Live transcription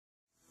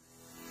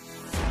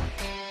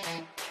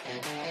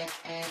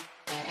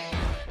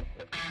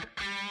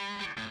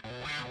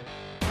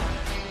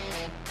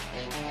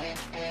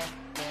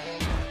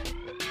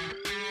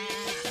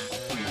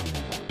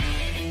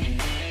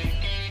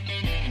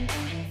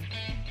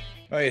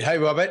All right, hi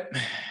Robert.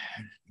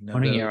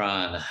 Morning, Another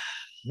Yaron.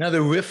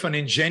 another riff on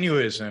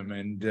ingenuism,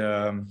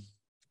 and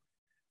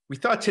we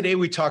thought today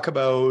we talk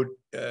about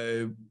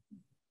an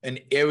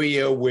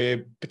area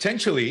where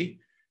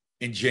potentially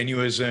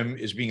ingenuism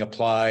is being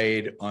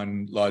applied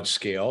on large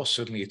scale.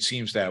 Certainly, it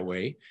seems that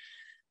way,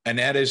 and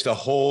that is the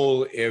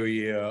whole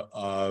area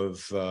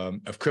of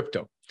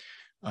crypto,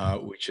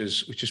 which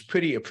is a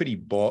pretty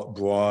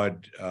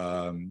broad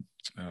kind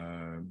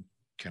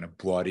of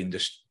broad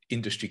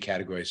industry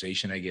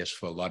categorization, I guess,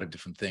 for a lot of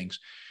different things.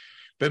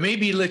 But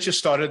maybe let's just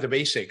start at the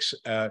basics.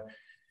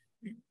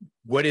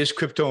 What is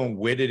crypto, and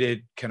where did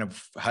it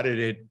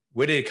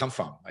where did it come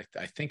from?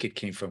 I think it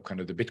came from kind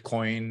of the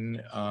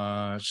Bitcoin,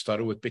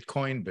 started with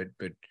Bitcoin, but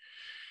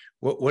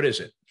what is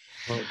it?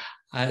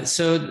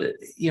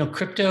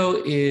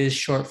 Crypto is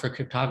short for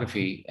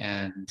cryptography,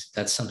 and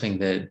that's something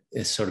that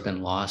has sort of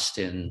been lost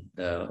in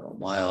the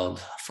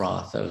wild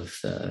froth of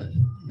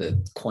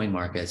the coin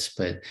markets.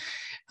 But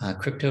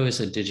crypto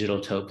is a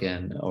digital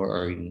token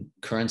or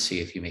currency,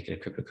 if you make it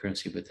a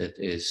cryptocurrency with it,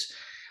 is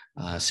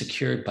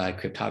secured by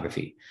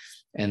cryptography.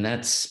 And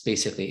that's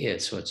basically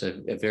it. So it's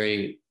a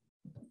very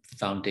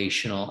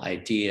foundational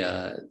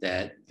idea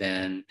that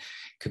then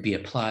could be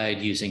applied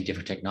using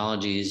different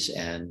technologies,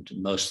 and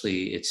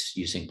mostly it's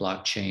using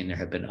blockchain. There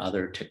have been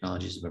other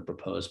technologies that have been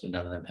proposed, but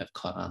none of them have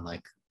caught on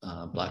like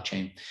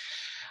blockchain.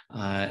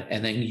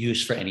 And then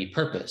used for any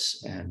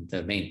purpose. And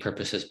the main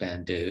purpose has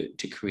been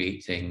to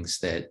create things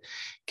that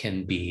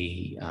can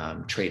be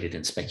traded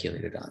and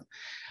speculated on,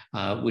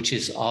 which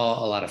is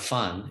all a lot of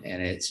fun.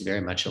 And it's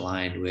very much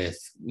aligned with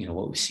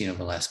what we've seen over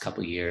the last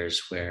couple of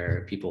years,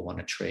 where people want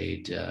to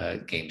trade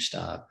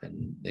GameStop,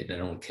 and they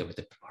don't care what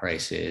the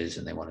price is,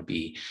 and they want to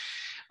be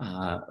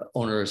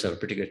owners of a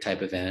particular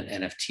type of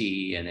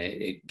NFT, and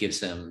it gives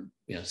them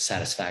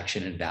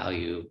satisfaction and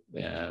value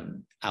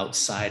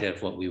outside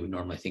of what we would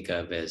normally think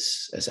of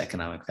as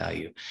economic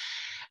value.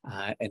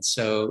 And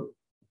so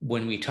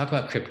when we talk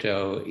about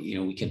crypto,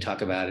 we can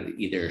talk about it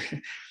either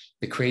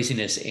the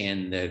craziness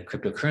in the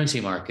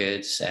cryptocurrency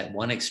markets at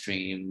one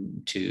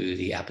extreme to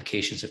the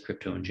applications of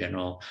crypto in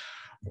general,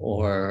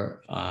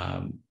 or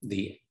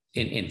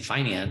in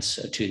finance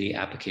to the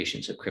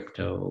applications of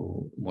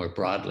crypto more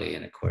broadly.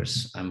 And of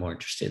course, I'm more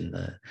interested in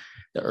the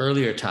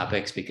earlier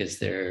topics because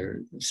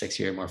they're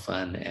sexier, more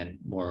fun, and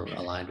more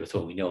aligned with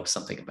what we know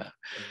something about.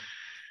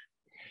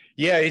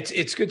 Yeah,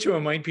 it's good to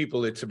remind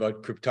people it's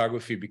about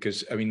cryptography,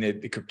 because I mean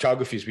the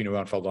cryptography has been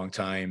around for a long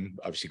time.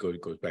 Obviously,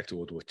 goes back to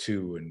World War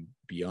II and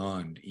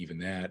beyond, even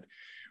that,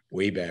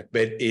 way back.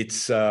 But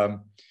it's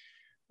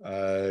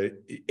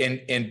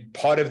and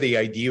part of the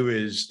idea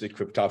is that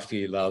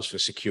cryptography allows for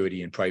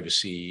security and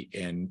privacy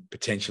and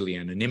potentially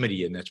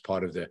anonymity, and that's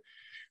part of the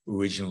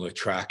original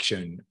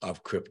attraction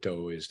of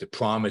crypto. Is the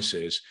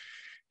promises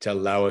to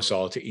allow us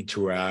all to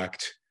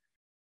interact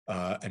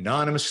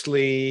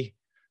anonymously,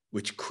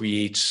 which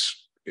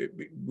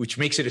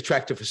makes it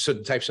attractive for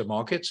certain types of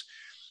markets,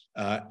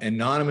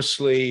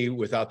 anonymously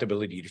without the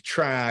ability to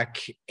track,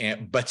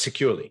 but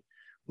securely,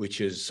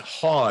 which is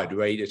hard,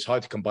 right? It's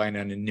hard to combine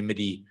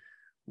anonymity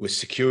with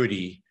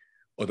security,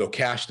 although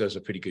cash does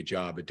a pretty good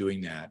job at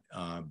doing that.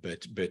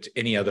 But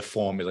any other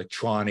form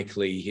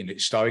electronically and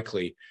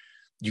historically,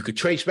 you could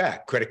trace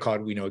back. Credit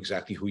card, we know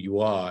exactly who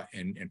you are,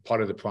 and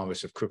part of the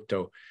promise of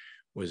crypto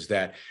was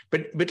that.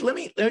 But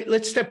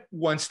let's step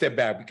one step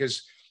back,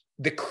 because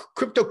the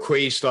crypto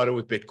craze started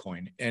with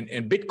Bitcoin,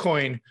 and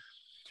Bitcoin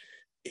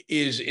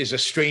is a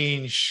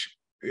strange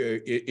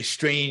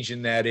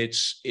in that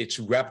it's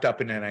wrapped up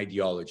in an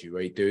ideology,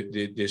 right?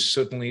 There's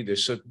certain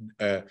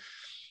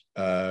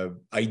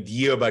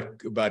idea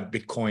about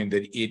Bitcoin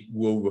that it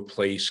will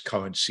replace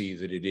currency,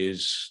 that it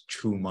is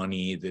true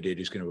money, that it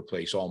is going to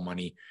replace all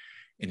money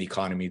in the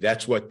economy.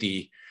 That's what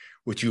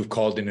you've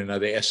called in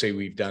another essay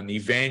we've done, the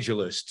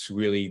evangelists,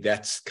 really,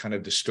 that's kind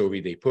of the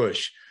story they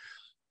push,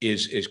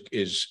 is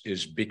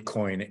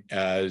Bitcoin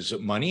as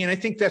money. And I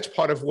think that's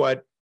part of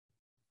what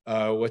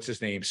what's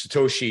his name,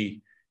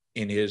 Satoshi,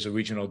 in his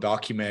original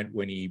document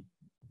when he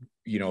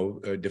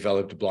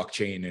developed a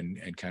blockchain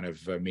and kind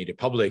of made it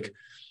public,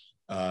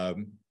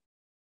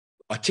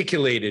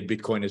 articulated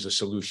Bitcoin as a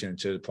solution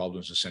to the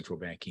problems of central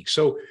banking.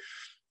 So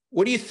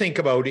what do you think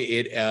about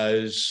it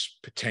as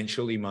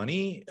potentially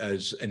money,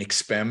 as an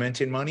experiment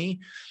in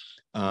money?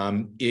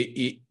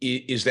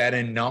 Is that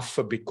enough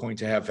for Bitcoin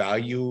to have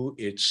value?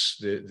 It's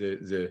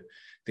the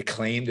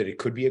claim that it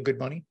could be a good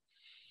money?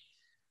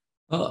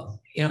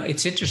 Well,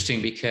 it's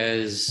interesting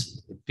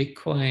because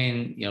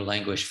Bitcoin,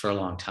 languished for a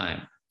long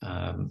time.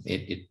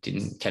 It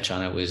didn't catch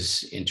on. It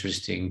was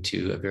interesting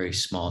to a very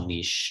small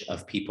niche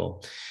of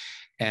people.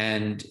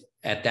 And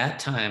at that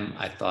time,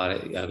 I thought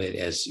of it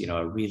as,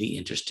 a really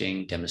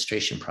interesting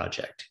demonstration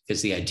project,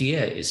 because the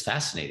idea is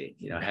fascinating,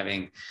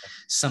 having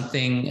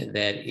something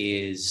that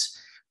is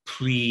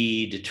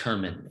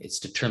predetermined. It's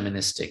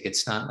deterministic.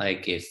 It's not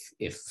like if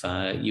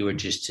you were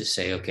just to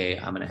say, okay,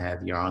 I'm going to have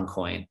Yaron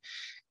coin,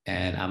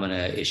 and I'm going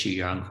to issue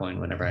Yaron coin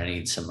whenever I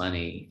need some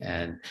money.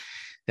 And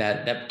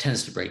that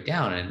tends to break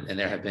down. And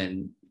there have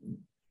been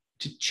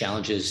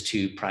challenges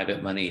to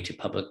private money, to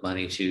public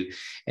money, to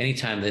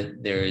anytime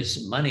that there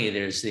is money, and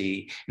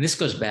this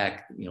goes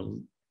back,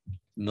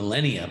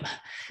 millennium.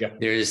 Yeah.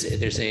 There's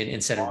an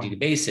incentive to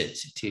debase it,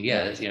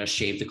 to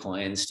shave the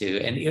coins,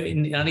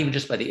 and not even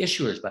just by the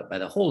issuers, but by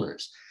the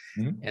holders.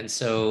 Mm-hmm. And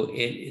so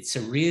it's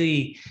a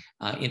really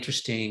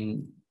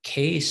interesting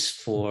case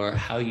for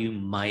how you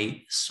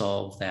might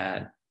solve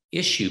that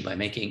issue by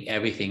making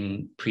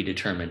everything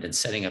predetermined and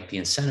setting up the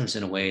incentives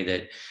in a way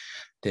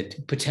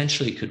that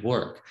potentially could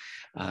work.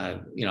 I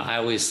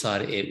always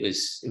thought it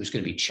was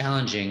going to be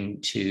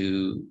challenging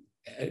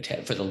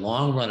for the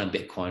long run of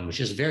Bitcoin,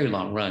 which is a very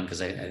long run,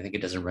 because I think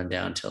it doesn't run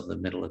down until the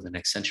middle of the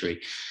next century.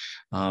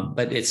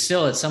 But it's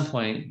still at some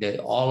point that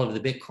all of the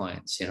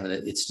Bitcoins,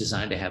 that it's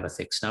designed to have a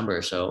fixed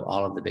number. So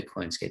all of the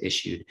Bitcoins get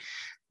issued.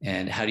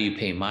 And how do you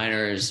pay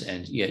miners?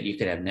 And you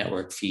could have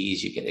network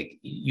fees.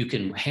 You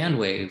can hand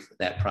wave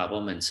that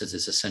problem. And since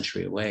it's a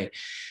century away,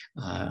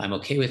 I'm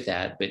okay with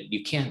that. But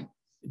you can't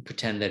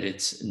pretend that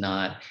it's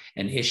not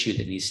an issue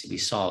that needs to be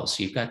solved.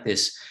 So you've got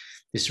this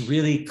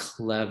really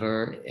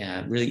clever,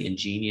 really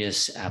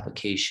ingenious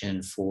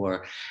application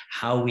for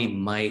how we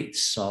might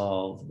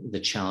solve the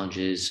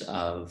challenges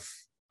of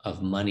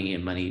money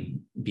and money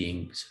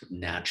being sort of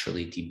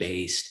naturally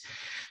debased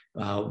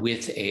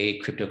with a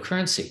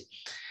cryptocurrency.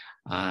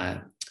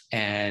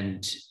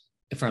 And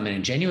from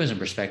an ingenuism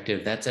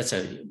perspective, that's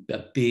a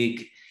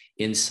big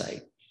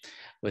insight.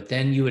 But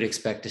then you would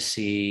expect to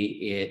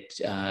see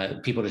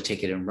it, people to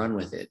take it and run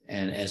with it,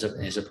 and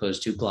as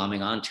opposed to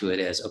glomming onto it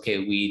as, okay,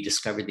 we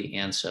discovered the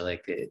answer.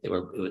 Like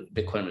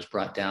Bitcoin was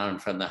brought down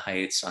from the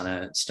heights on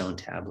a stone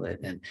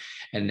tablet, and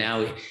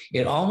now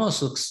it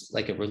almost looks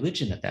like a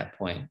religion at that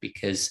point,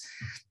 because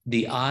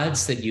the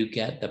odds that you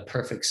get the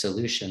perfect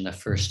solution the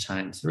first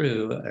time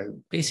through are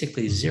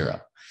basically zero.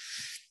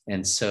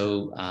 And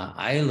so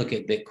I look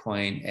at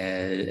Bitcoin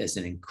as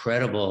an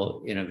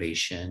incredible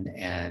innovation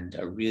and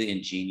a really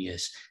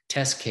ingenious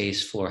test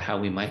case for how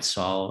we might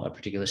solve a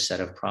particular set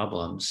of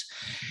problems.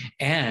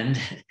 And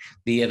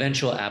the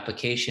eventual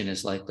application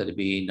is likely to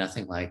be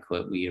nothing like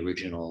what we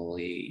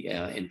originally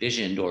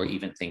envisioned or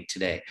even think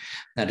today.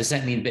 Now, does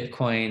that mean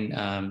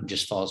Bitcoin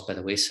just falls by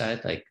the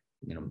wayside, like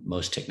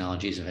most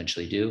technologies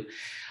eventually do?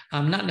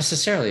 Not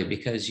necessarily,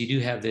 because you do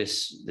have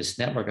this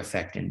network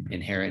effect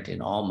inherent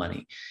in all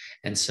money.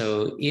 And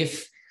so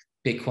if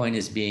Bitcoin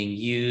is being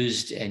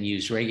used and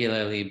used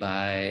regularly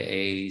by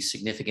a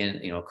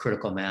significant,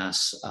 critical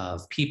mass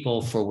of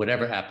people for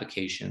whatever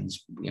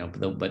applications,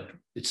 but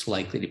it's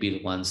likely to be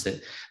the ones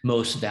that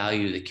most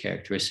value the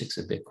characteristics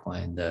of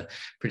Bitcoin, the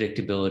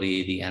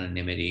predictability, the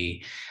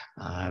anonymity,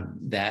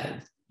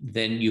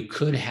 then you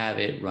could have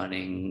it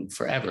running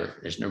forever.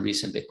 There's no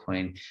reason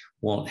Bitcoin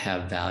won't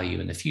have value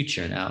in the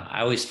future. Now,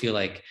 I always feel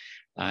like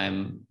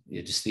I'm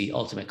just the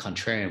ultimate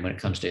contrarian when it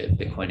comes to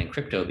Bitcoin and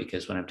crypto,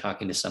 because when I'm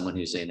talking to someone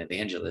who's an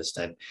evangelist,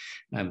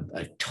 I'm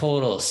a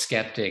total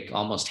skeptic,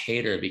 almost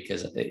hater,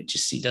 because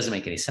it doesn't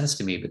make any sense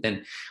to me. But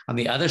then on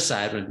the other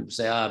side, when people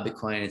say,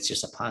 Bitcoin, it's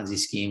just a Ponzi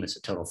scheme, it's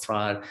a total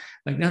fraud. I'm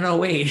like, no,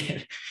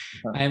 wait.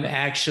 I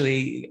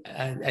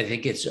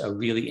think it's a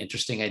really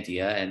interesting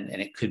idea, and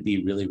it could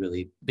be really,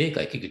 really big.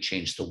 Like, it could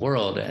change the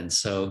world. And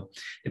so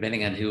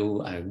depending on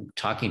who I'm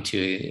talking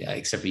to,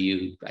 except for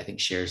you, I think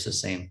shares the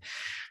same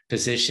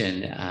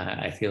position.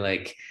 I feel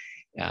like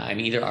I'm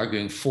either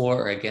arguing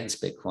for or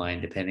against Bitcoin,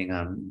 depending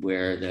on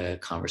where the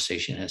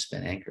conversation has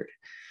been anchored.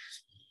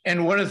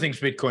 And one of the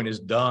things Bitcoin has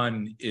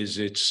done is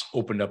it's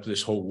opened up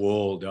this whole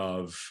world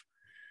of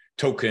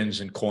tokens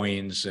and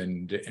coins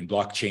and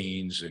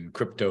blockchains and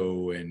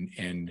crypto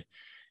and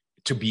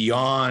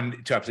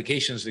to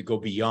applications that go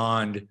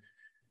beyond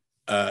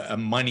a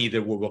money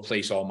that will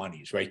replace all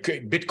monies, right?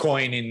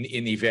 Bitcoin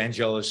in the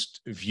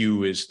evangelist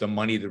view is the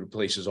money that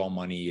replaces all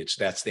money.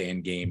 That's the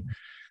end game.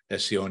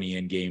 That's the only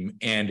end game.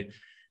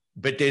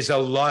 But there's a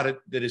lot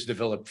that is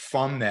developed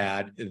from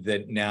that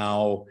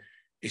now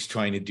is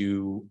trying to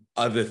do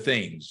other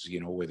things,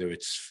 whether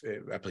it's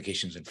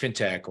applications in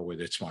fintech or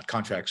whether it's smart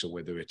contracts or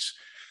whether it's,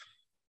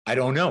 I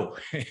don't know.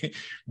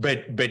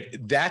 but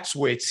that's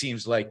where it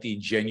seems like the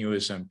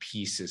ingenuism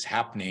piece is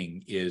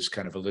happening, is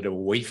kind of a little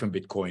away from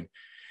Bitcoin.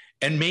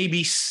 And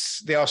maybe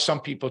there are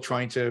some people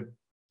trying to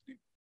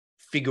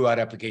figure out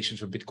applications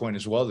for Bitcoin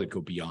as well that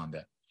go beyond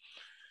that.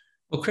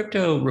 Well,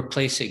 crypto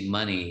replacing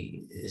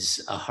money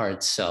is a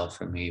hard sell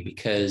for me,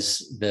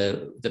 because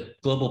the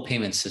global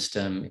payment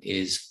system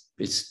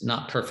it's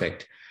not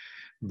perfect,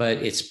 but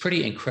it's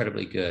pretty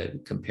incredibly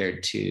good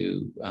compared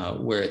to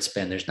where it's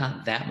been. There's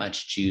not that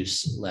much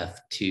juice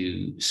left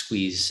to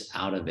squeeze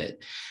out of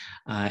it.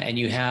 And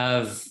you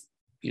have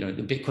the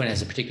Bitcoin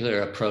has a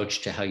particular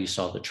approach to how you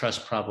solve the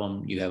trust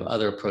problem. You have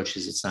other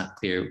approaches. It's not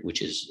clear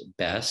which is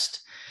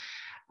best.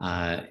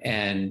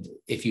 And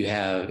if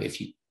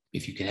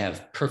you can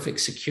have perfect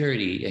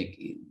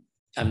security,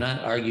 I'm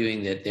not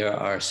arguing that there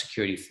are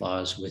security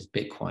flaws with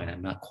Bitcoin.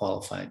 I'm not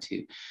qualified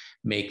to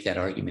make that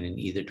argument in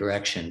either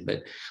direction,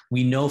 but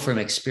we know from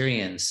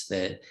experience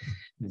that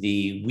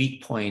the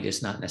weak point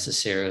is not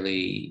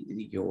necessarily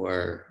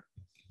your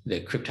the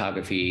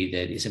cryptography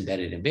that is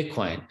embedded in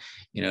Bitcoin.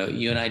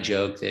 You and I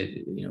joke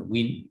that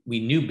we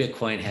knew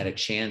Bitcoin had a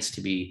chance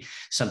to be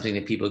something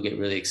that people get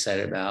really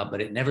excited about,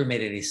 but it never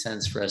made any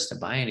sense for us to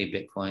buy any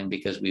Bitcoin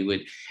because we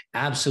would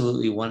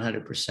absolutely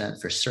 100%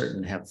 for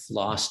certain have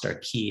lost our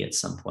key at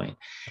some point.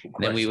 And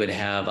then we would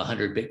have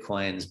 100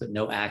 Bitcoins, but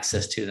no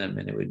access to them,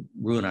 and it would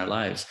ruin our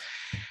lives.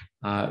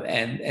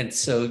 And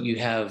so you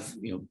have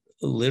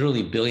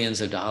literally billions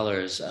of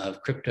dollars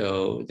of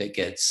crypto that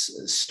gets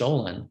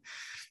stolen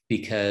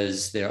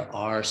because there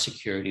are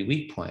security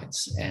weak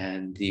points.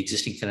 And the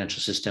existing financial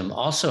system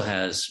also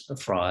has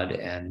fraud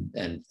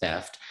and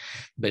theft,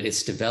 but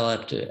it's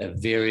developed a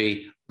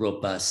very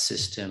robust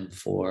system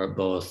for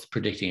both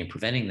predicting and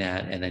preventing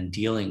that, and then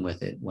dealing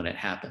with it when it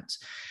happens.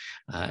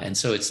 And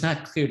so it's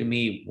not clear to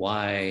me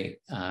why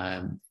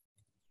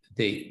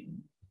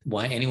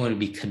anyone would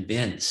be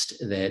convinced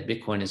that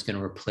Bitcoin is going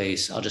to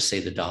replace, I'll just say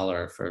the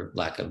dollar for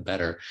lack of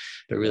better,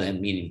 but really I'm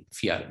meaning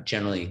fiat,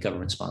 generally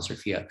government-sponsored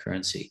fiat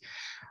currency.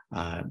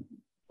 Well,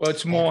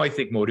 it's more, I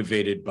think,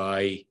 motivated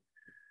by,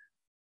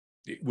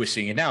 we're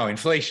seeing it now,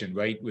 inflation,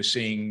 right? We're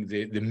seeing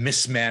the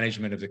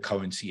mismanagement of the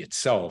currency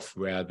itself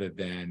rather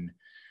than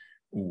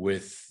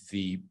with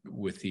the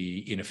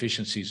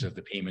inefficiencies of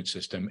the payment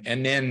system,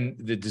 and then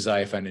the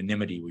desire for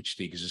anonymity, which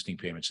the existing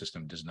payment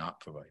system does not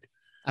provide.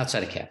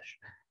 Outside of cash.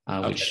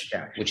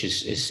 Which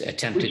is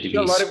attempted to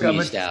be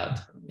squeezed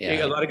out.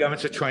 Yeah. A lot of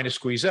governments are trying to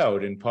squeeze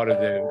out, and part of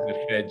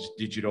the Fed's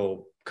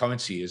digital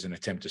currency is an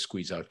attempt to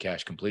squeeze out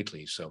cash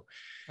completely. So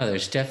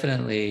there's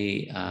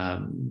definitely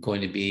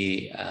going to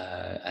be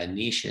a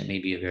niche, and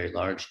maybe a very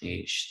large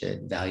niche,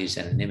 that values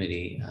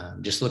anonymity.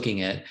 Just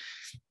looking at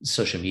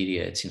social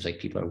media, it seems like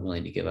people are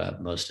willing to give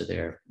up most of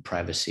their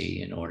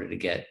privacy in order to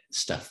get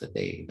stuff that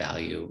they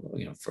value,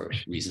 for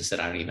reasons that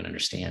I don't even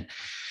understand.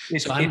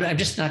 So I'm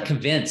just not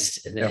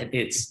convinced that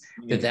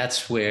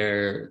that's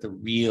where the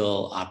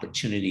real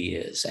opportunity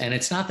is. And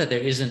it's not that there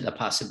isn't a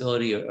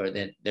possibility or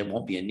that there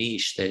won't be a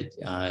niche that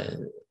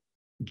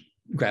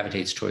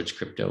gravitates towards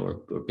crypto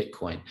or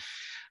Bitcoin.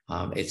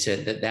 It's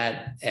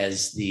that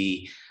as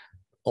the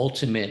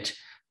ultimate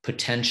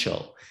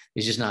potential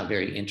is just not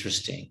very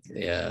interesting.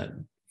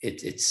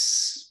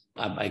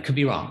 I could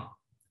be wrong,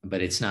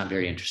 but it's not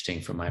very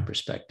interesting from my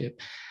perspective.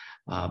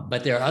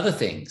 But there are other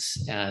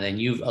things, and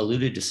you've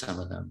alluded to some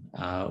of them,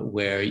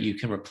 where you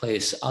can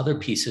replace other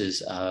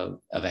pieces of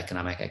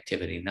economic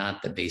activity,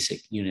 not the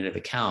basic unit of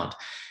account.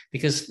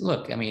 Because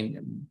look,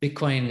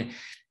 Bitcoin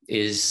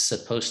is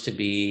supposed to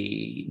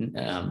be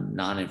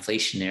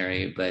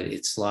non-inflationary, but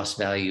it's lost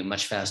value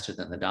much faster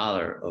than the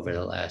dollar over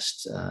the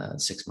last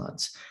 6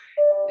 months.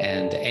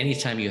 And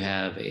anytime you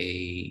have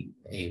a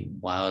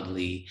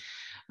wildly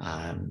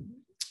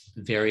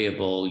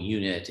variable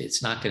unit,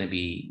 it's not going to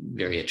be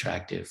very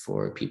attractive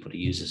for people to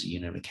use as a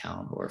unit of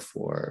account or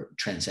for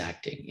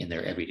transacting in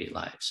their everyday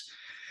lives.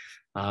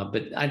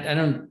 But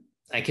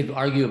I could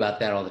argue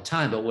about that all the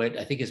time. But what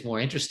I think is more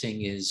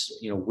interesting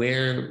is,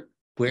 where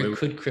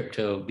could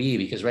crypto be?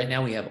 Because right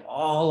now we have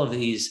all of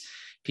these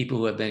people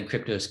who have been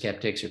crypto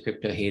skeptics or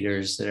crypto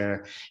haters that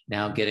are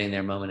now getting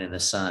their moment in the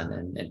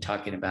sun and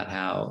talking about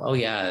how,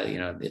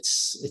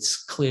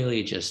 it's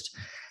clearly just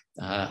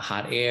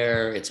hot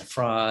air, it's a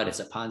fraud, it's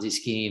a Ponzi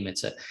scheme,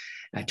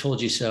 I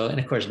told you so. And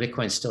of course,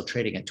 Bitcoin's still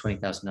trading at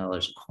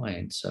 $20,000 a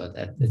coin. So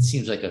that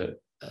seems like a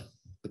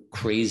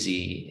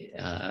crazy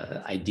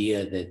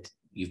idea that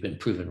you've been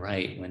proven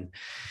right when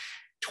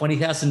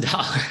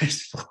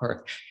 $20,000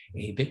 for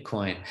a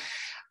Bitcoin.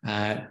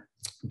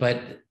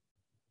 But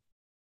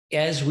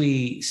as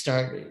we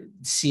start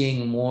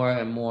seeing more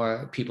and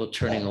more people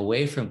turning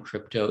away from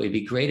crypto, it'd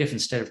be great if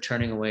instead of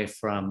turning away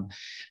from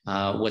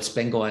what's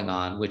been going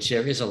on, which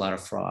there is a lot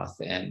of froth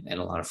and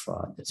a lot of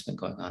fraud that's been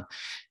going on,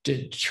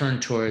 to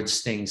turn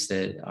towards things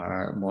that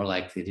are more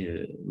likely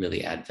to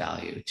really add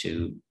value,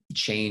 to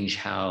change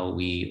how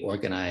we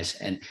organize.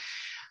 And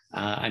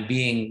I'm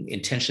being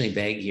intentionally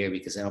vague here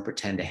because I don't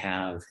pretend to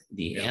have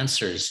the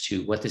answers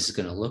to what this is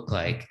going to look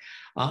like.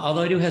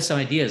 Although I do have some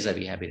ideas I'd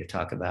be happy to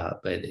talk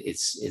about, but it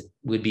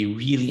would be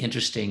really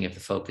interesting if the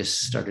focus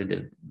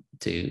started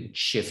to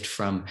shift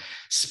from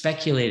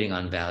speculating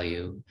on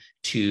value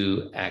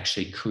to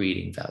actually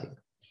creating value.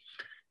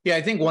 Yeah,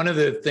 I think one of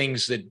the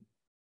things that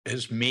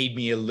has made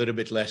me a little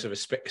bit less of a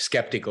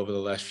skeptic over the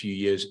last few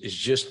years is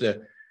just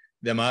the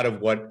amount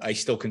of what I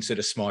still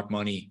consider smart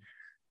money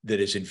that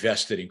is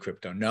invested in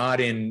crypto,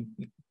 not in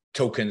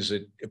tokens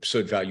at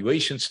absurd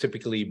valuations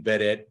typically,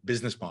 but at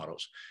business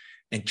models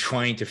and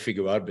trying to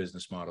figure out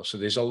business models. So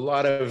there's a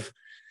lot of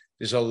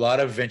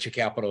venture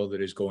capital that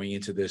is going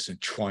into this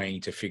and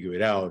trying to figure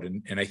it out.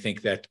 And I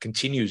think that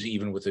continues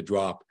even with the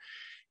drop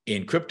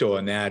in crypto,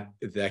 and that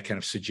kind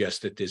of suggests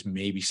that there's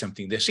maybe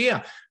something there. So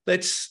yeah,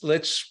 let's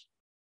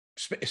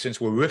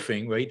since we're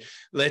riffing, right?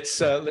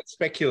 Let's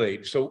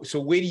speculate. So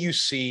where do you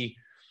see?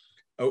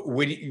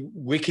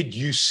 Where could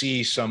you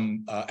see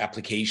some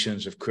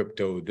applications of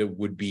crypto that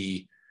would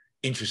be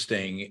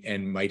interesting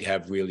and might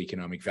have real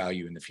economic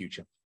value in the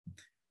future?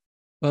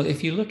 Well,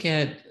 if you look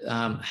at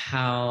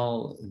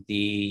how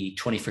the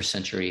 21st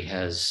century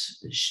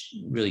has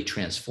really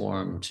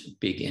transformed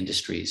big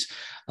industries,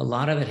 a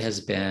lot of it has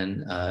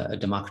been a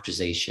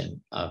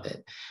democratization of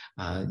it.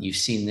 You've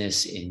seen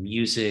this in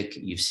music,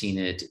 you've seen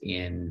it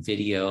in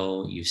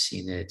video, you've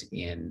seen it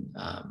in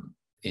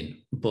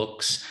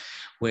books,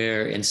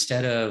 where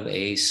instead of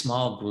a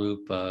small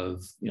group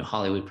of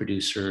Hollywood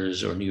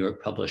producers or New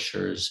York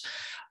publishers,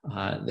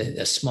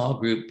 a small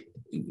group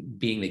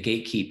being the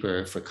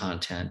gatekeeper for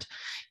content,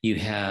 you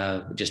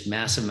have just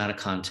massive amount of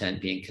content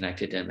being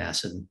connected to a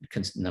massive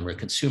number of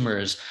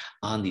consumers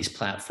on these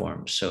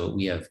platforms. So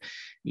we have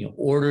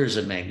orders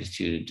of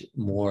magnitude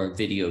more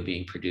video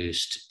being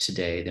produced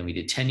today than we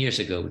did 10 years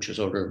ago, which was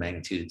order of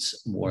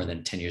magnitudes more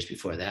than 10 years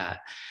before that.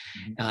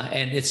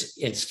 And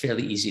it's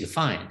fairly easy to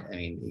find. I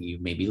mean, you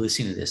may be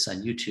listening to this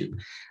on YouTube.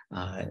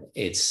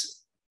 It's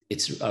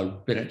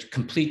been a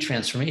complete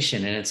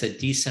transformation, and it's a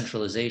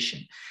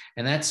decentralization.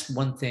 And that's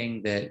one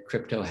thing that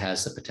crypto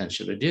has the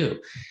potential to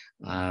do.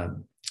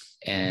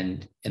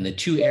 And the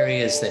two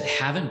areas that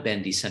haven't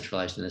been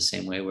decentralized in the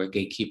same way, where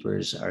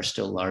gatekeepers are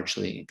still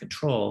largely in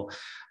control,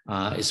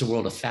 is the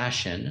world of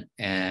fashion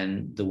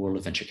and the world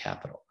of venture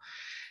capital.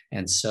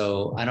 And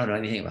so I don't know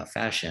anything about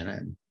fashion.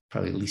 I'm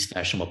probably the least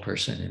fashionable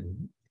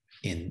person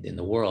in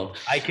the world.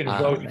 I can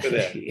vote for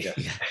that. Yes.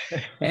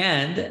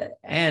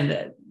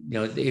 And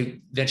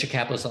the venture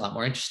capital is a lot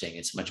more interesting.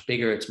 It's much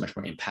bigger. It's much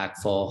more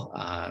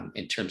impactful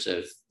in terms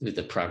of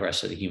the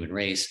progress of the human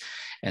race.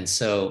 And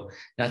so,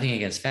 nothing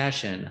against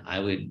fashion, I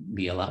would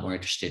be a lot more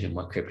interested in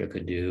what crypto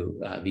could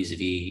do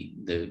vis-a-vis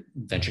the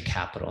venture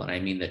capital. And I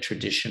mean the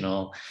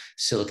traditional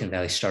Silicon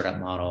Valley startup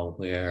model,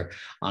 where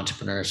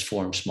entrepreneurs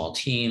form small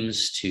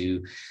teams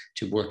to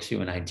work through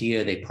an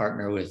idea. They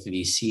partner with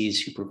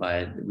VCs who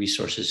provide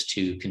resources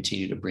to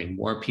continue to bring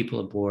more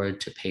people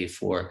aboard, to pay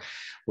for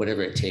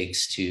whatever it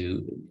takes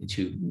to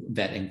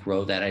vet and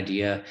grow that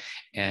idea.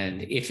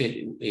 And if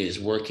it is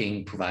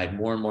working, provide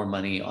more and more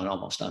money on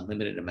almost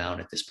unlimited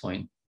amount at this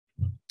point.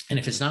 And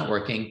if it's not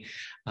working,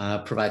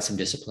 provide some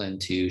discipline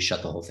to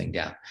shut the whole thing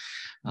down.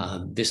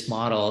 This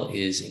model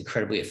is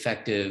incredibly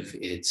effective.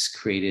 It's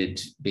created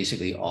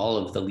basically all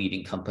of the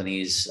leading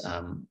companies,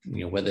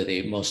 whether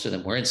most of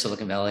them were in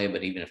Silicon Valley,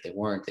 but even if they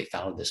weren't, they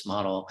followed this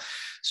model.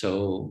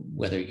 So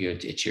whether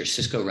it's your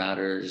Cisco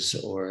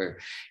routers or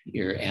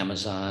your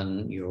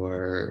Amazon,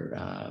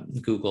 your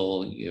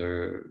Google,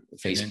 your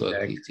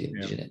Facebook,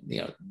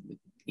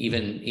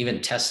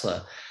 even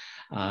Tesla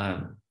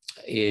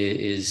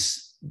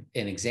is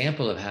an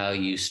example of how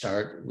you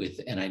start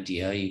with an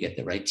idea, you get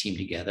the right team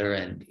together,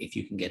 and if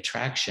you can get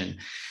traction,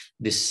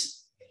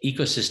 this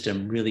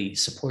ecosystem really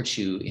supports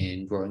you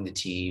in growing the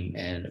team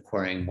and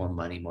acquiring more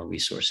money, more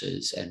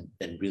resources, and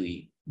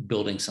really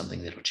building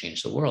something that will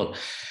change the world.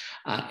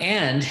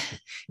 And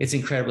it's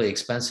incredibly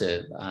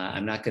expensive.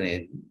 I'm not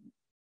going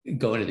to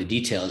go into the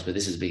details, but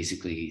this is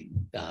basically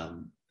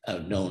a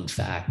known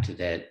fact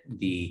that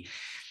the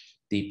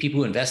people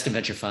who invest in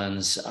venture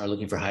funds are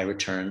looking for high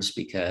returns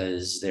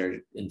because they're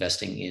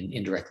investing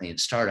indirectly in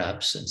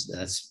startups, and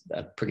that's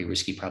a pretty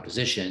risky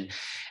proposition.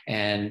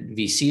 And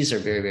VCs are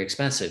very, very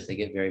expensive. They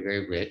get very,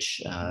 very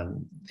rich.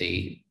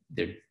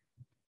 They're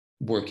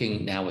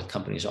working now with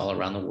companies all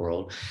around the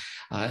world.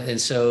 And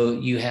so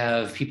you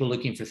have people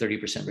looking for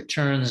 30%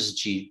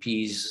 returns,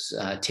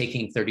 GPs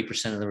taking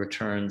 30% of the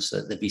returns,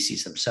 the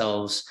VCs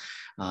themselves,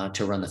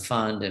 to run the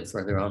fund and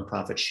for their own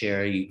profit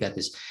share. You've got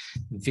this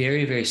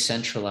very, very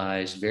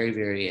centralized, very,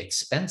 very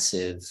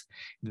expensive,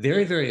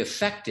 very, very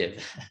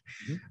effective,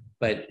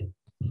 but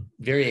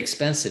very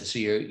expensive. So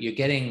you're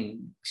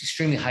getting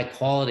extremely high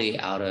quality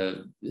out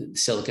of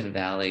Silicon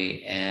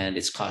Valley, and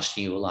it's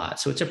costing you a lot.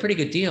 So it's a pretty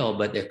good deal,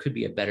 but there could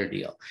be a better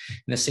deal,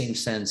 in the same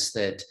sense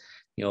that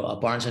a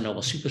Barnes &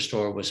 Noble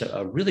Superstore was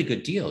a really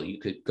good deal. You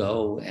could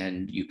go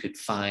and you could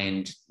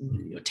find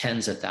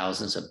tens of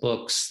thousands of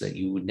books that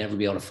you would never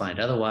be able to find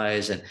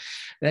otherwise. And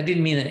that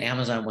didn't mean that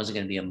Amazon wasn't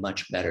going to be a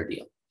much better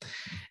deal.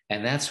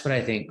 And that's what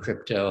I think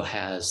crypto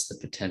has the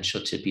potential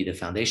to be the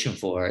foundation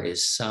for,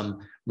 is some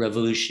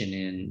revolution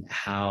in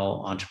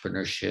how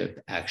entrepreneurship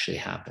actually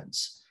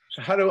happens.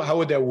 So how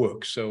would that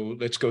work? So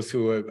let's go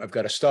through I've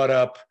got a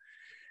startup.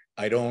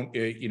 I don't,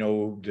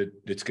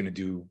 that's going to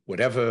do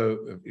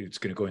whatever. It's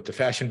going to go into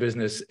fashion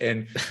business.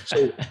 And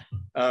so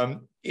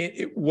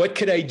what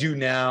could I do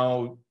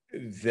now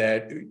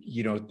that,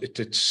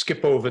 to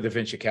skip over the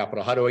venture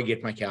capital? How do I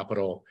get my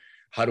capital?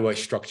 How do I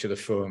structure the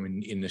firm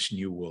in this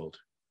new world?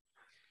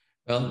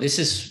 Well, this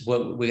is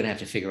what we're going to have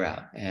to figure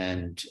out.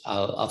 And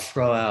I'll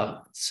throw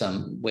out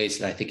some ways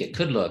that I think it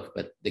could look,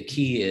 but the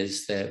key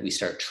is that we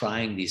start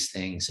trying these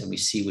things and we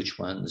see which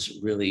ones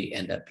really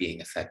end up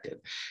being effective.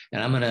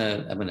 And I'm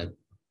going to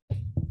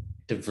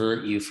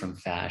divert you from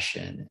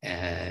fashion,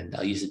 and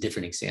I'll use a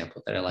different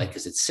example that I like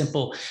because it's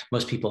simple.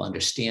 Most people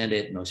understand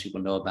it. Most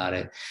people know about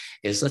it.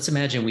 Let's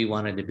imagine we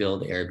wanted to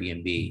build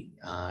Airbnb,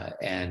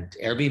 and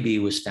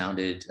Airbnb was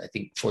founded, I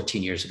think,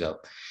 14 years ago.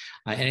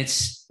 And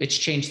it's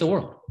changed the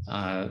world.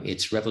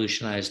 It's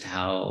revolutionized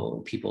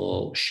how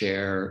people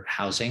share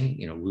housing,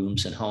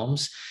 rooms and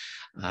homes.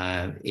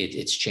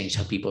 It's changed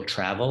how people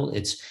travel.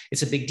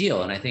 It's a big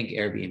deal. And I think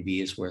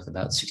Airbnb is worth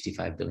about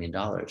 $65 billion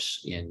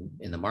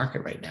in the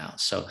market right now.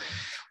 So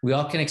we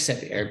all can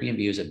accept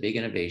Airbnb as a big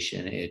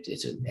innovation.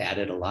 It's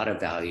added a lot of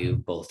value,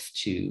 both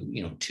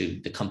to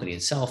the company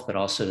itself, but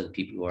also to the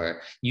people who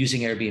are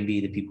using Airbnb,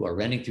 the people who are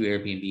renting through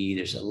Airbnb.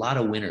 There's a lot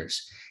of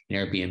winners in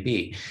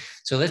Airbnb.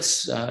 So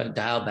let's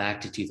dial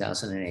back to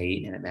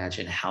 2008 and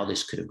imagine how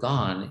this could have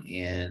gone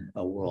in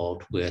a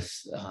world with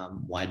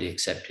widely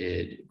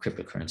accepted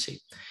cryptocurrency.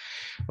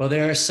 Well,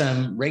 there are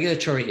some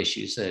regulatory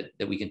issues that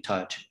we can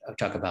talk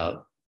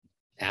about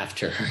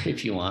after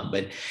if you want,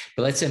 but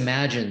let's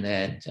imagine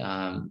that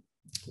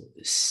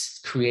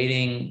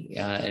creating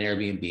an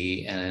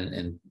Airbnb,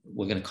 and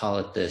we're going to call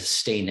it the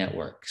stay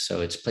network.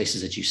 So it's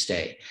places that you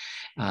stay.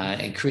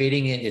 And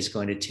creating it is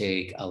going to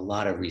take a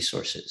lot of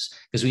resources,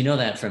 because we know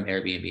that from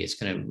Airbnb. It's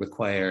going to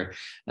require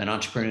an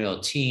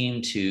entrepreneurial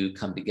team to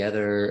come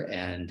together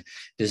and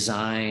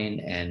design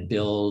and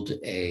build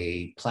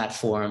a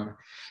platform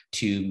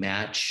to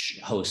match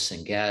hosts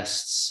and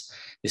guests.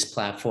 This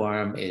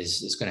platform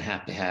is going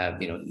to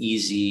have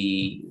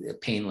easy,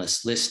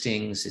 painless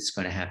listings. It's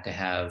going to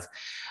have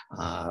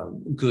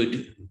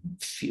good,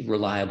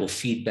 reliable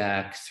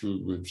feedback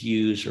through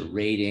reviews or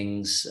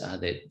ratings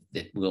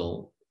that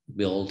will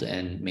build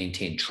and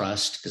maintain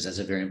trust, because that's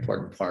a very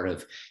important part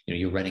of,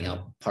 you're renting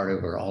out part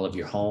of or all of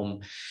your home.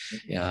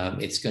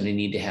 It's going to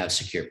need to have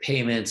secure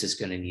payments. It's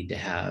going to need to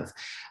have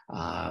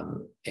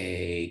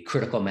a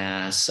critical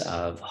mass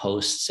of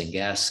hosts and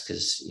guests,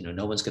 because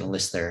no one's going to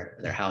list their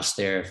house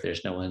there if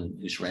there's no one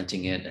who's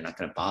renting it. They're not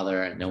going to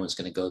bother, and no one's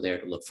going to go there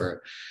to look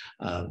for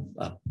a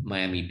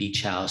Miami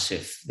Beach house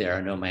if there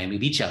are no Miami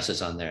Beach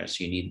houses on there.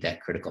 So you need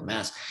that critical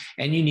mass,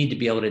 and you need to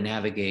be able to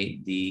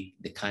navigate the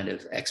kind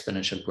of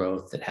exponential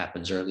growth that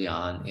happens early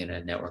on in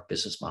a network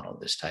business model of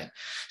this type.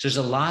 So there's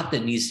a lot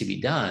that needs to be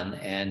done,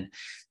 and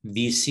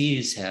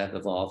VCs have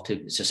evolved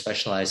to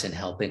specialize in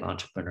helping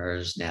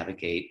entrepreneurs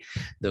navigate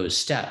those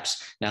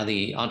steps. Now,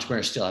 the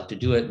entrepreneurs still have to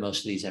do it.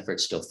 Most of these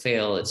efforts still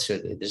fail.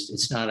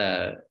 It's not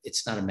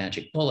a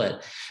magic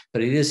bullet,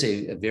 but it is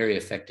a very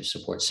effective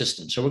support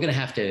system. So we're going to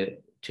have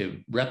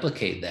to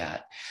replicate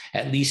that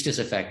at least as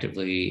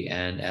effectively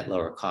and at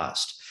lower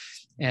cost.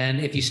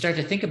 And if you start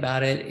to think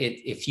about it,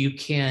 if you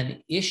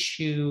can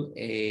issue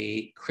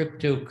a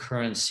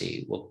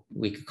cryptocurrency, well,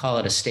 we could call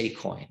it a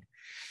stablecoin,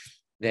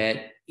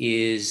 that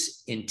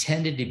is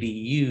intended to be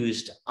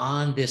used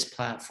on this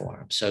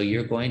platform. So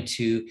you're going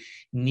to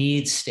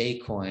need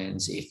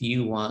stablecoins if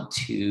you want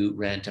to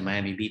rent a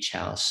Miami Beach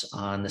house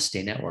on the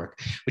Stay Network,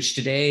 which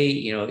today,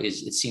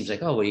 it seems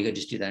like, oh, well, you could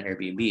just do that on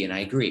Airbnb. And I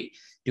agree.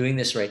 Doing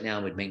this right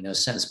now would make no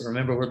sense. But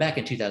remember, we're back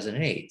in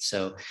 2008.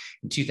 So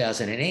in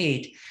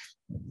 2008,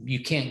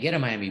 you can't get a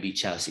Miami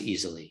Beach house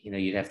easily.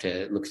 You'd have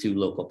to look through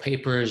local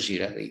papers.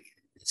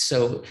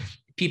 So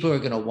people are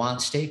going to want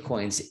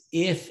stablecoins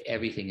if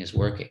everything is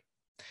working.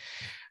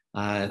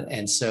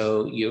 And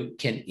so you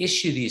can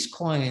issue these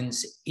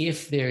coins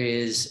if there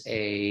is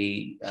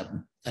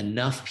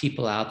enough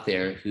people out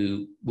there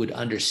who would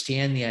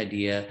understand the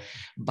idea,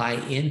 buy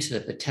into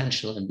the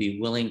potential, and be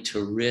willing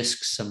to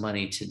risk some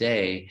money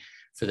today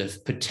for the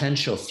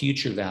potential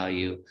future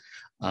value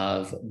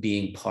of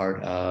being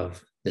part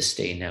of the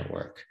Stay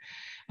Network.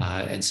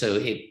 And so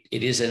it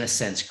is, in a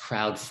sense,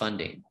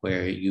 crowdfunding,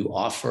 where you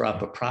offer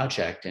up a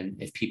project,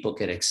 and if people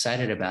get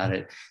excited about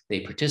it, they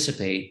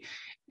participate.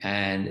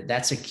 And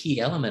that's a key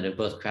element of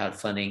both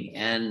crowdfunding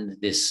and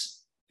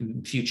this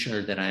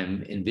future that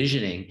I'm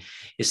envisioning.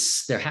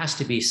 Is there has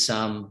to be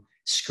some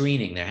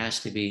screening. There has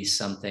to be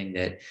something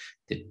that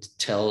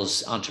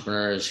tells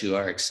entrepreneurs who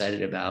are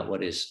excited about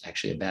what is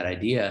actually a bad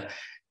idea,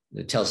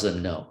 that tells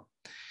them no.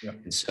 Yeah.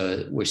 And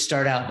so we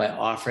start out by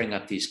offering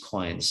up these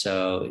coins.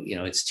 So,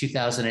 it's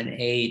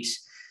 2008.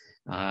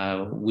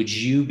 Would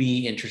you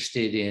be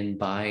interested in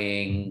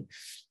buying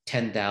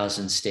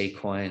 10,000 stake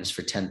coins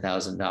for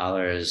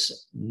 $10,000,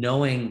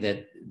 knowing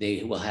that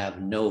they will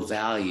have no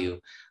value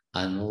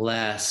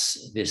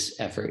unless this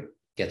effort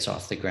gets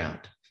off the ground?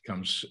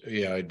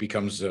 It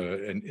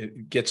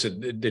gets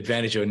an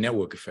advantage of a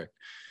network effect.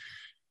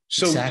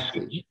 So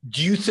exactly.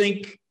 Do you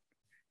think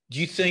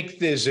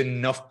there's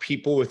enough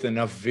people with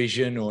enough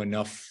vision or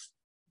enough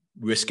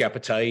risk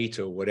appetite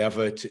or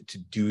whatever to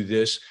do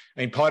this?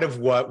 I mean, part of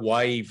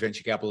why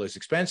venture capital is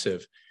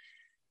expensive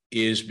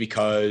is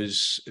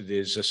because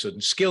there's a certain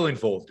skill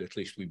involved. At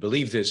least we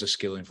believe there's a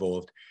skill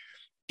involved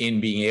in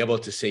being able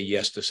to say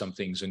yes to some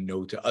things and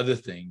no to other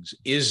things.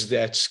 Is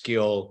that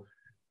skill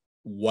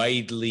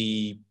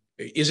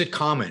is it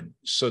common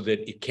so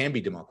that it can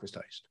be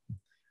democratized?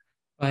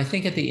 I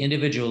think at the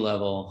individual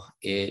level,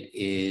 it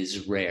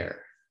is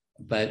rare.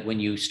 But when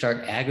you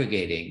start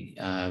aggregating,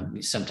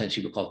 sometimes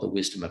people call it the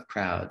wisdom of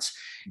crowds,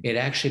 it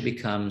actually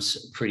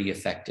becomes pretty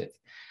effective.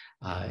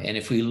 And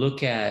if we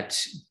look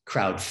at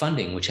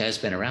crowdfunding, which has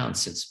been around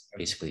since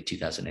basically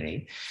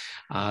 2008,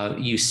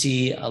 you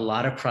see a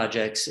lot of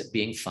projects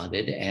being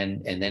funded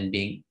and then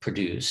being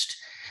produced.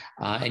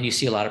 And you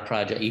see a lot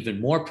of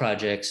even more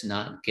projects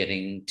not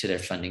getting to their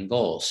funding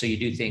goals. So you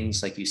do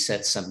things like you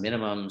set some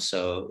minimum.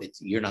 So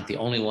you're not the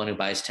only one who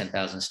buys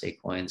 10,000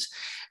 stake coins.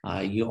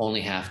 You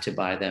only have to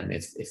buy them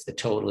if the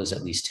total is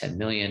at least 10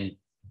 million.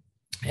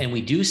 And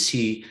we do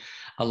see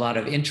a lot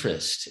of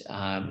interest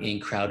in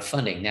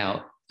crowdfunding.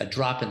 Now, a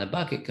drop in the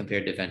bucket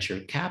compared to venture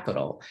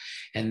capital.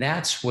 And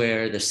that's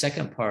where the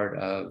second part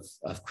of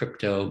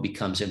crypto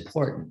becomes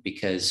important,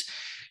 because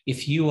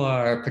if you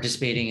are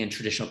participating in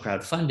traditional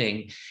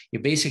crowdfunding,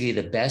 you're basically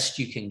the best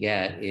you can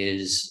get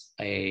is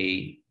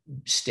a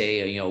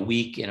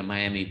week in a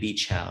Miami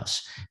beach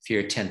house for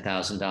your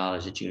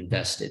 $10,000 that you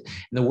invested.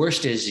 And the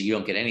worst is you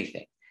don't get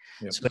anything.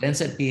 Yep. So it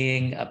ends up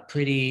being a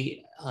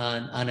pretty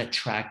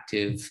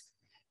unattractive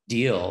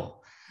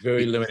deal.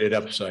 Very limited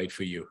upside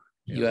for you.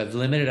 Yeah. You have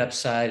limited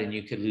upside and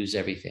you could lose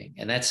everything.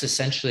 And that's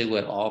essentially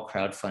what all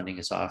crowdfunding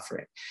is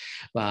offering.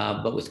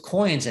 But with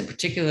coins, and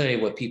particularly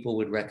what people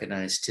would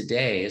recognize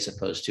today, as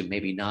opposed to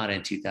maybe not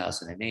in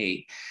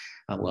 2008,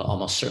 well,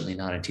 almost certainly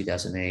not in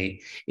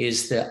 2008,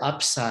 is the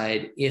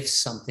upside if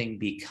something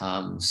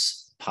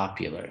becomes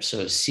popular.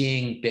 So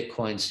seeing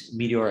Bitcoin's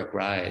meteoric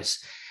rise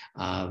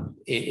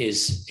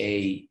is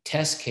a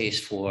test case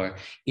for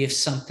if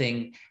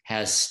something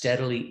has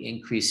steadily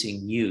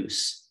increasing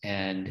use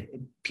and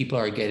people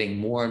are getting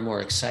more and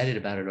more excited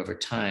about it over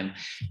time,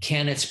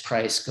 can its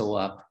price go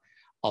up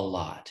a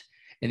lot?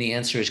 And the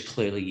answer is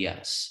clearly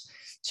yes.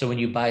 So when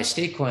you buy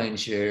stake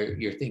coins,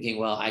 you're thinking,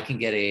 well, I can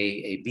get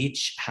a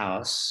beach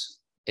house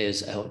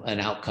is an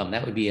outcome.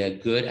 That would be a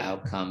good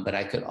outcome, but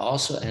I could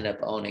also end up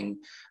owning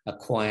a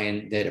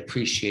coin that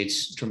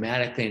appreciates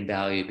dramatically in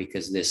value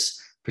because this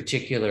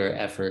particular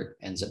effort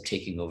ends up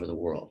taking over the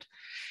world.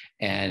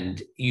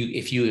 And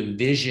if you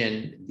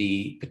envision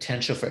the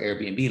potential for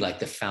Airbnb, like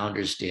the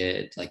founders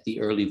did, like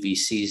the early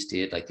VCs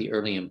did, like the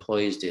early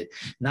employees did,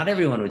 not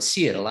everyone would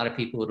see it. A lot of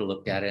people would have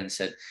looked at it and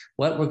said,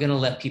 what, we're going to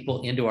let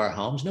people into our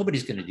homes?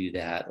 Nobody's going to do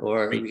that.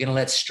 Or we're going to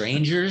let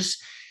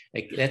strangers?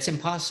 Like, that's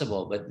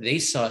impossible. But they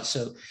saw it.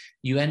 So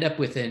you end up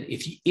with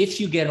if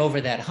you get over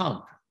that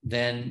hump,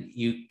 then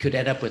you could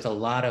end up with a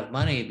lot of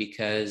money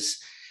because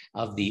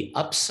of the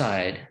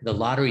upside, the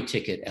lottery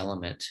ticket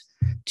element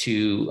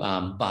to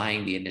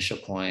buying the initial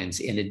coins,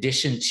 in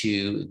addition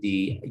to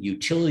the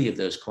utility of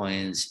those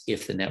coins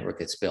if the network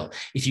gets built.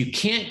 If you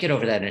can't get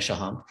over that initial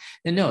hump,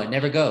 then no, it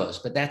never goes.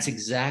 But that's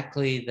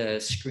exactly the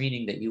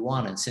screening that you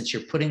want. And since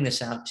you're putting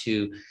this out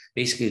to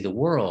basically the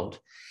world,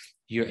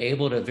 you're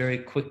able to very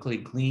quickly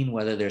glean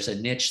whether there's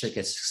a niche that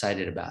gets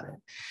excited about it.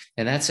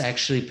 And that's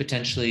actually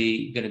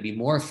potentially going to be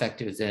more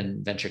effective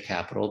than venture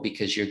capital,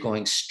 because you're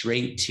going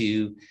straight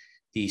to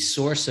the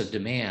source of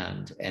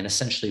demand and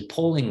essentially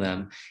polling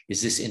them. Is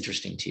this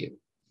interesting to you?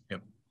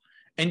 Yep.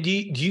 And do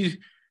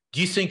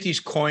you think these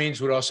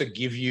coins would also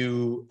give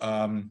you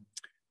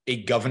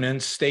a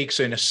governance stake?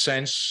 So in a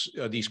sense,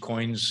 are these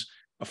coins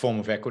a form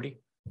of equity?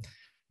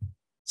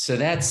 So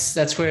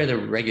that's where the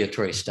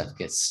regulatory stuff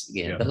gets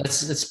in. Yeah. But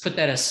let's put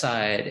that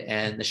aside.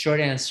 And the short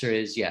answer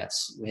is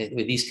yes.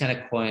 With these kind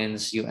of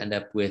coins, you end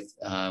up with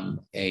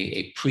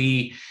a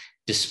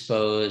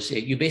predisposed.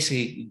 You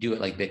basically do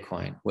it like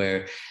Bitcoin,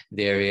 where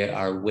there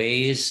are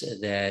ways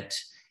that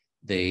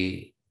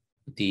the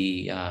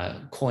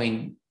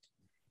coin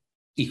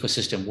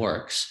ecosystem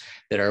works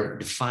that are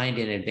defined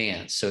in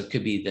advance. So it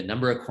could be the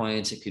number of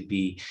coins, it could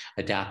be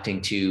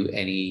adapting to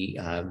any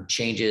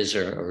changes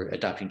or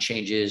adopting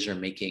changes or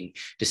making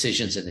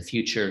decisions in the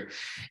future.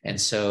 And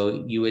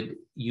so you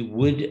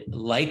would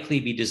likely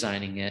be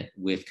designing it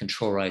with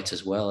control rights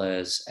as well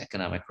as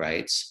economic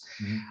rights.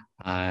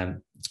 Mm-hmm.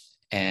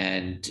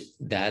 And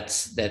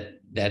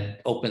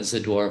that opens the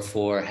door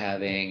for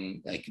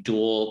having like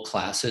dual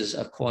classes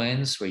of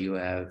coins, where you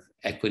have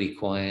equity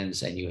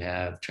coins and you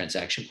have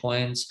transaction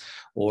coins,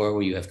 or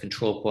where you have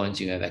control coins,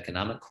 you have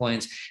economic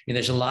coins. And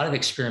there's a lot of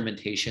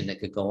experimentation that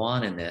could go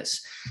on in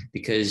this,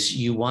 because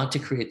you want to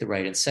create the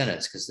right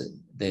incentives. Because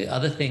the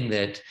other thing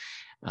that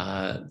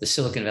the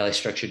Silicon Valley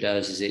structure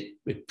does is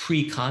it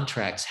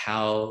pre-contracts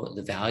how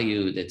the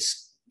value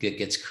gets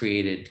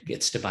created,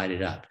 gets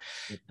divided up.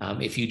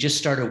 If you just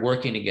started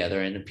working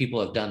together, and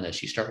people have done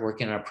this, you start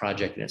working on a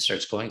project and it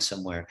starts going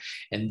somewhere,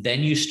 and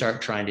then you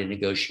start trying to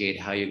negotiate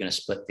how you're going to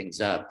split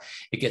things up,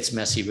 it gets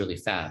messy really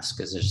fast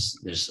because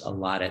there's a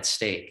lot at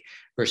stake.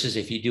 Versus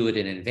if you do it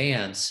in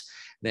advance,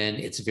 then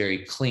it's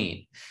very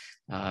clean.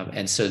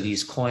 And so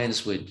these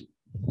coins would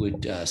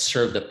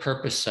serve the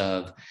purpose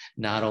of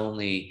not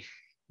only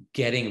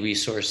getting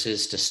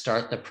resources to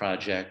start the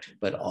project,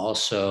 but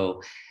also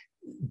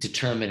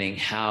determining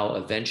how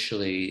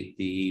eventually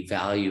the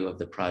value of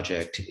the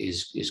project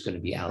is going to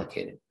be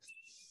allocated.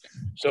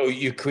 So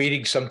you're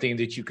creating something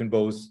that you can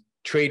both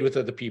trade with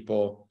other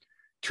people,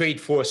 trade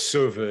for a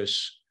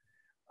service,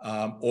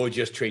 or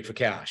just trade for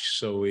cash.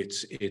 So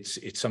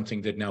it's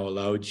something that now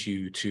allows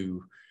you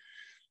to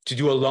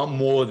do a lot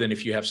more than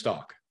if you have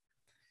stock.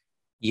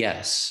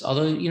 Yes,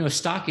 although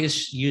stock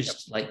is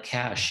used like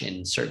cash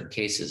in certain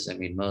cases. I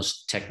mean,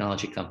 most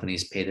technology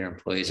companies pay their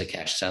employees a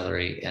cash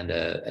salary and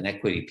an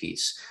equity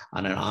piece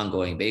on an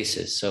ongoing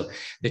basis. So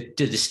the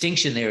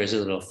distinction there is a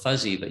little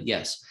fuzzy, but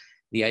yes,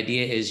 the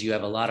idea is you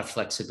have a lot of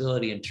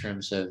flexibility in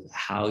terms of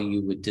how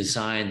you would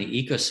design the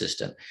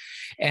ecosystem.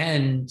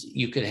 And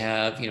you could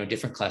have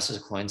different classes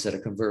of coins that are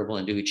convertible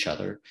into each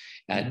other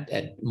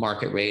at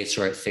market rates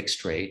or at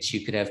fixed rates.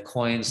 You could have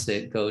coins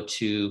that go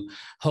to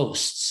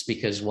hosts,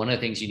 because one of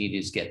the things you need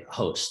is get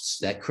hosts.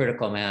 That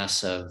critical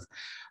mass of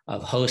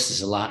hosts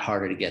is a lot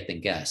harder to get than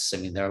guests. I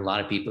mean, there are a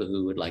lot of people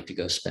who would like to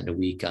go spend a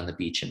week on the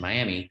beach in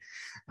Miami.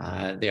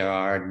 There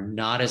are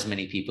not as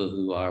many people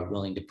who are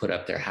willing to put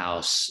up their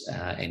house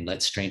and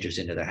let strangers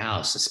into their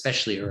house,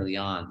 especially early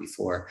on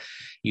before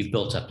you've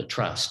built up the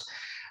trust.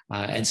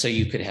 And so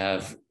you could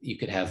have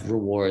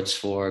rewards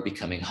for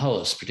becoming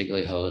hosts,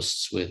 particularly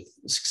hosts with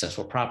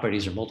successful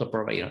properties or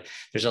multiple.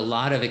 There's a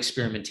lot of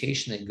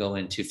experimentation that go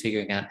into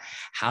figuring out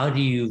how do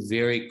you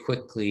very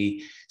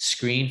quickly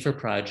screen for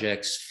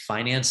projects,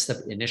 finance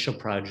the initial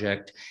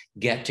project,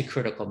 get to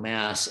critical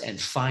mass,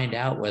 and find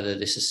out whether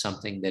this is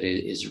something that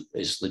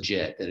is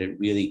legit, that it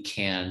really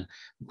can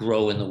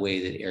grow in the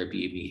way that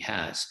Airbnb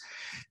has.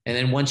 And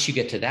then once you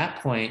get to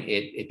that point,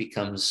 it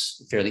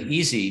becomes fairly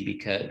easy,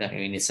 because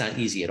it's not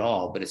easy at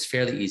all, but it's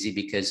fairly easy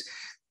because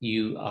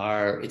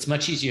it's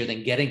much easier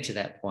than getting to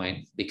that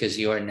point, because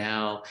you are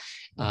now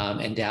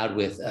endowed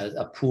with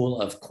a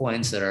pool of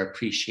coins that are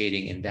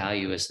appreciating in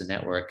value as the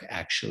network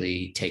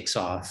actually takes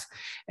off.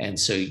 And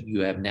so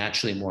you have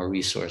naturally more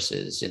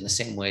resources, in the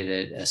same way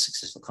that a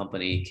successful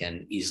company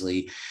can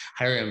easily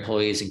hire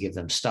employees and give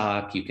them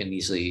stock. You can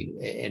easily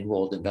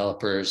enroll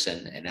developers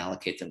and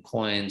allocate them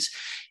coins.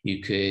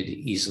 You could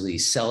easily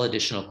sell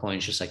additional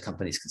coins, just like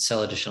companies can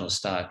sell additional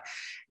stock.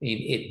 I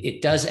mean,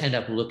 it does end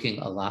up looking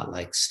a lot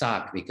like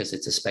stock, because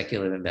it's a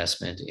speculative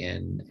investment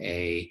in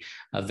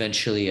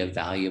eventually a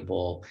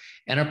valuable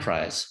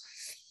enterprise.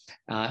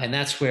 And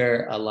that's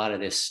where a lot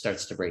of this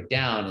starts to break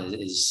down,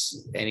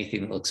 is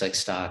anything that looks like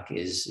stock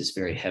is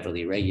very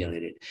heavily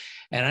regulated.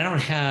 And I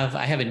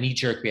have a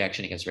knee-jerk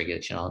reaction against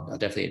regulation. I'll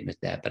definitely admit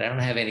that, but I don't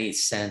have any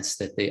sense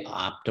that the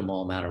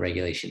optimal amount of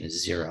regulation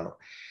is zero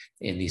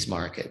in these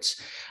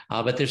markets.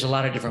 But there's a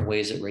lot of different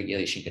ways that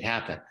regulation could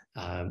happen.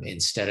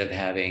 Instead of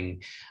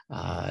having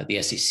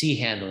the SEC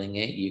handling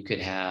it, you could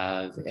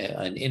have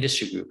an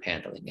industry group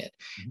handling it.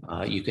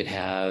 You could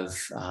have,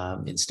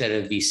 instead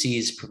of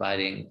VCs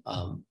providing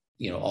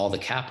all the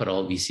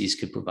capital, VCs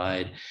could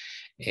provide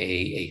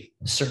a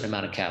certain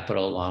amount of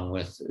capital along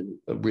with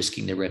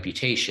risking their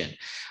reputation.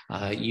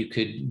 You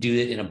could do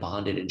it in a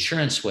bonded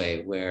insurance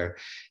way, where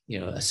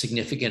a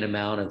significant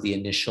amount of the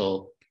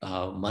initial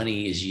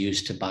money is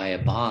used to buy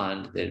a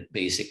bond that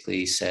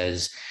basically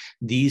says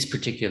these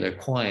particular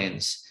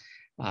coins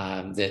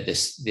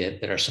that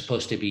are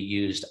supposed to be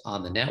used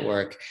on the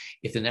network,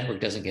 if the network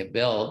doesn't get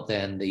built,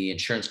 then the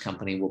insurance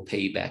company will pay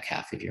you back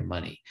half of your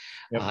money.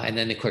 Yep. And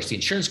then, of course, the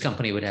insurance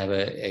company would have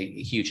a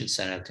huge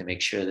incentive to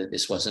make sure that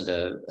this wasn't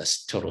a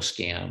total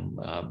scam,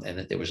 and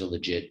that there was a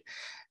legit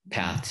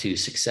path to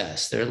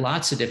success. There are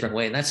lots of different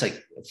ways, and that's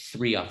like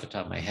 3 off the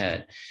top of my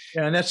head.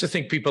 Yeah, and that's the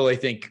thing people, I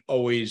think,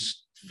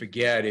 always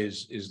forget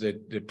is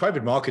that the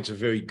private markets are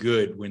very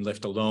good when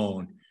left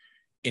alone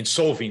in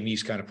solving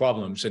these kind of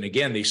problems. And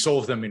again, they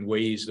solve them in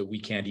ways that we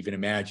can't even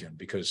imagine,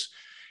 because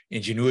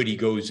ingenuity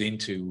goes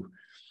into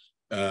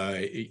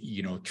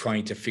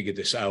trying to figure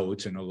this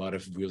out, and a lot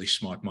of really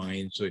smart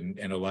minds and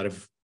a lot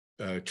of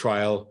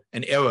trial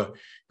and error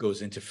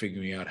goes into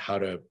figuring out how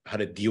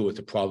to deal with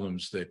the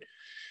problems that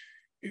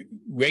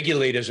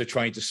regulators are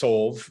trying to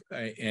solve,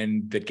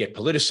 and that get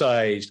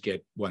politicized,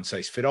 get one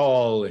size fit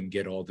all, and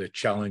get all the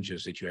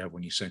challenges that you have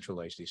when you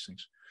centralize these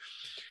things.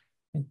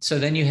 So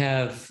then you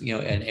have,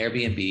 an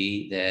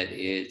Airbnb that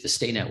is the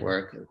stay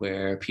network,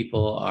 where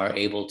people are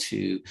able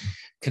to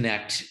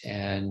connect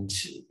and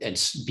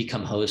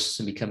become hosts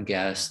and become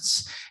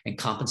guests and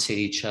compensate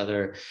each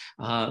other.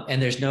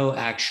 And there's no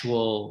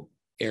actual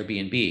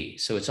Airbnb.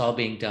 So it's all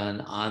being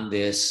done on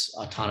this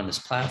autonomous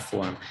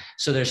platform.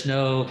 So there's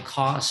no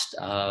cost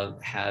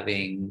of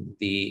having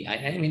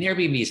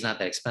Airbnb is not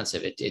that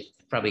expensive. It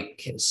probably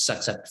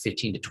sucks up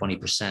 15 to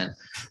 20%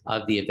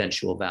 of the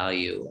eventual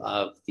value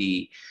of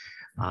the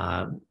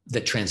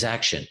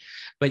transaction,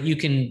 but you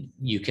can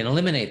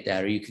eliminate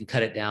that, or you can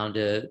cut it down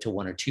to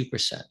 1 or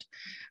 2%.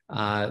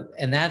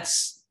 And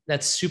that's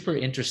super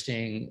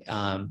interesting.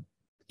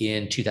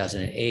 In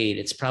 2008,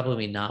 it's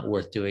probably not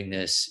worth doing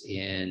this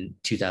in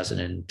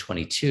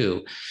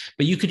 2022,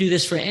 but you could do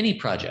this for any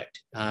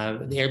project.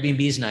 The Airbnb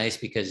is nice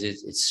because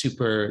it's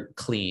super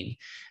clean.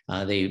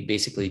 They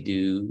basically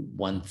do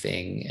one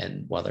thing,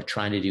 and while they're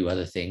trying to do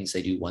other things,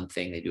 they do one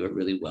thing, they do it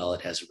really well.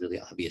 It has a really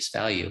obvious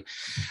value.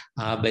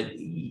 But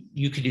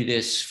you could do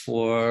this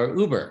for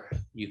Uber.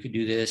 You could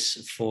do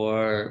this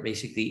for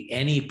basically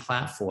any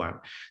platform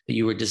that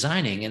you were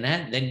designing. And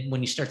then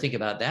when you start thinking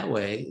about it that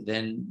way,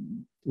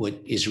 then what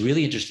is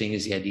really interesting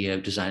is the idea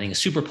of designing a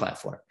super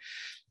platform,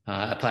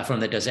 a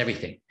platform that does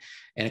everything.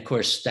 And of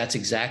course, that's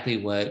exactly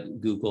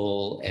what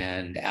Google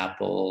and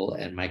Apple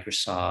and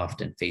Microsoft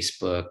and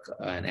Facebook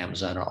and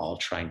Amazon are all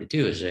trying to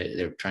do, is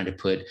they're trying to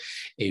put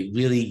a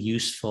really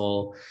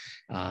useful,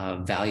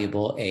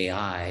 valuable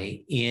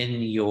AI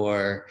in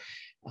your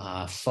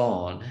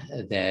phone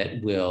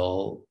that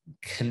will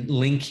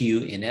link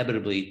you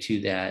inevitably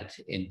to that,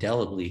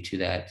 indelibly to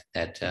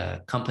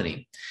that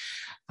company.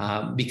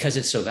 Because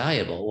it's so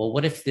valuable. Well,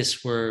 what if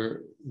this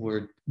were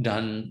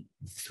done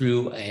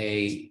through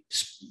a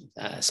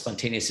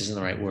spontaneous isn't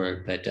the right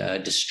word,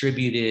 but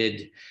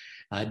distributed,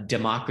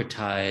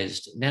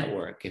 democratized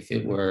network? If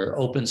it were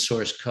open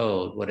source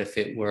code, what if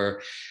it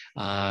were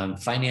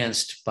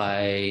financed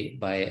by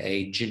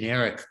a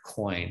generic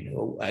coin?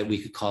 We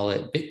could call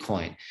it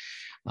Bitcoin,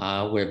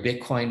 where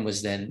Bitcoin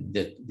was then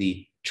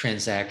the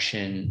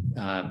transaction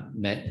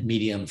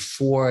medium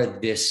for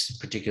this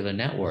particular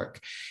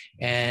network.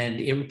 And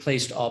it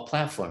replaced all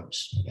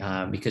platforms,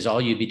 because all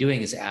you'd be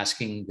doing is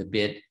asking the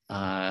Bit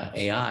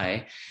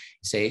AI,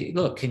 say,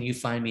 look, can you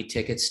find me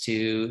tickets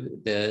to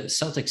the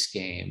Celtics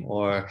game?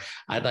 Or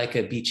I'd like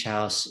a beach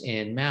house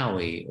in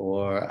Maui,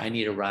 or I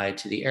need a ride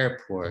to the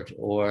airport,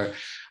 or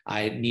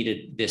I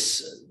needed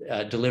this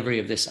delivery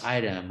of this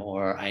item,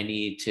 or I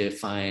need to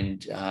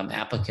find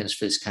applicants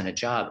for this kind of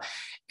job.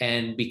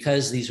 And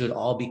because these would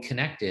all be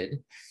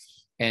connected,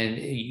 and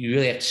you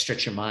really have to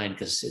stretch your mind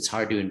because it's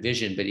hard to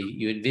envision, but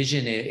you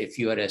envision it if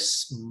you had a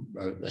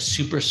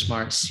super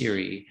smart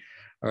Siri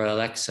or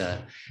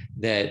Alexa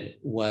that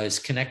was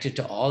connected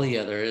to all the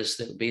others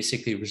that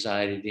basically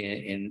resided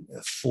in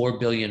 4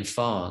 billion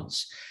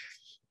phones.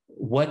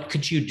 What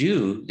could you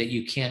do that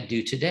you can't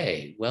do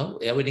today? Well,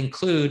 it would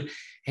include,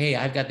 hey,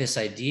 I've got this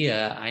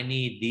idea. I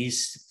need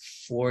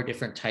these 4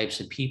 different types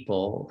of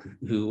people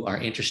who are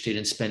interested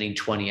in spending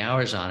 20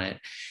 hours on it.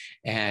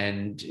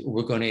 And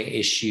we're going to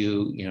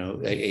issue,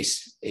 a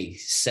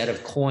set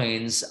of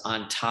coins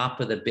on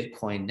top of the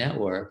Bitcoin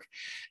network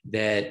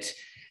that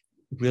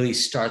really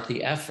start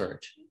the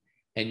effort.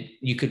 And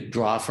you could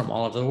draw from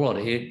all over the world.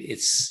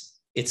 It's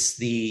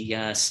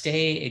the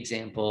Stay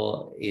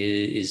example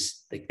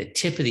is like the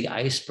tip of the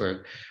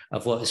iceberg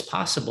of what is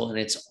possible. And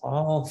it's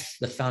all,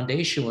 the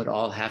foundation would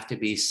all have to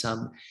be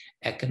some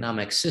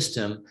economic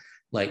system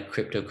like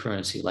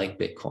cryptocurrency, like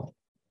Bitcoin.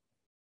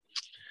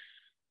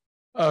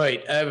 All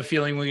right, I have a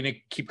feeling we're going to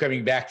keep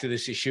coming back to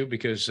this issue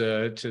because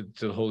to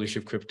the whole issue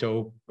of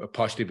crypto,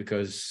 partially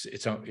because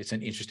it's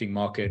an interesting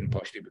market, and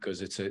partially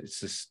because it's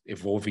this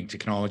evolving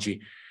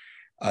technology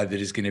that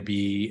is going to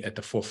be at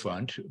the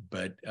forefront.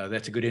 But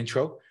that's a good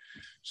intro.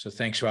 So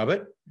thanks,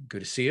 Robert. Good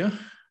to see you.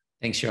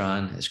 Thanks,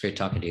 Yaron. It's great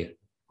talking to you.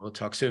 We'll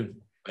talk soon.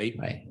 Bye.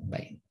 Bye.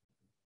 Bye.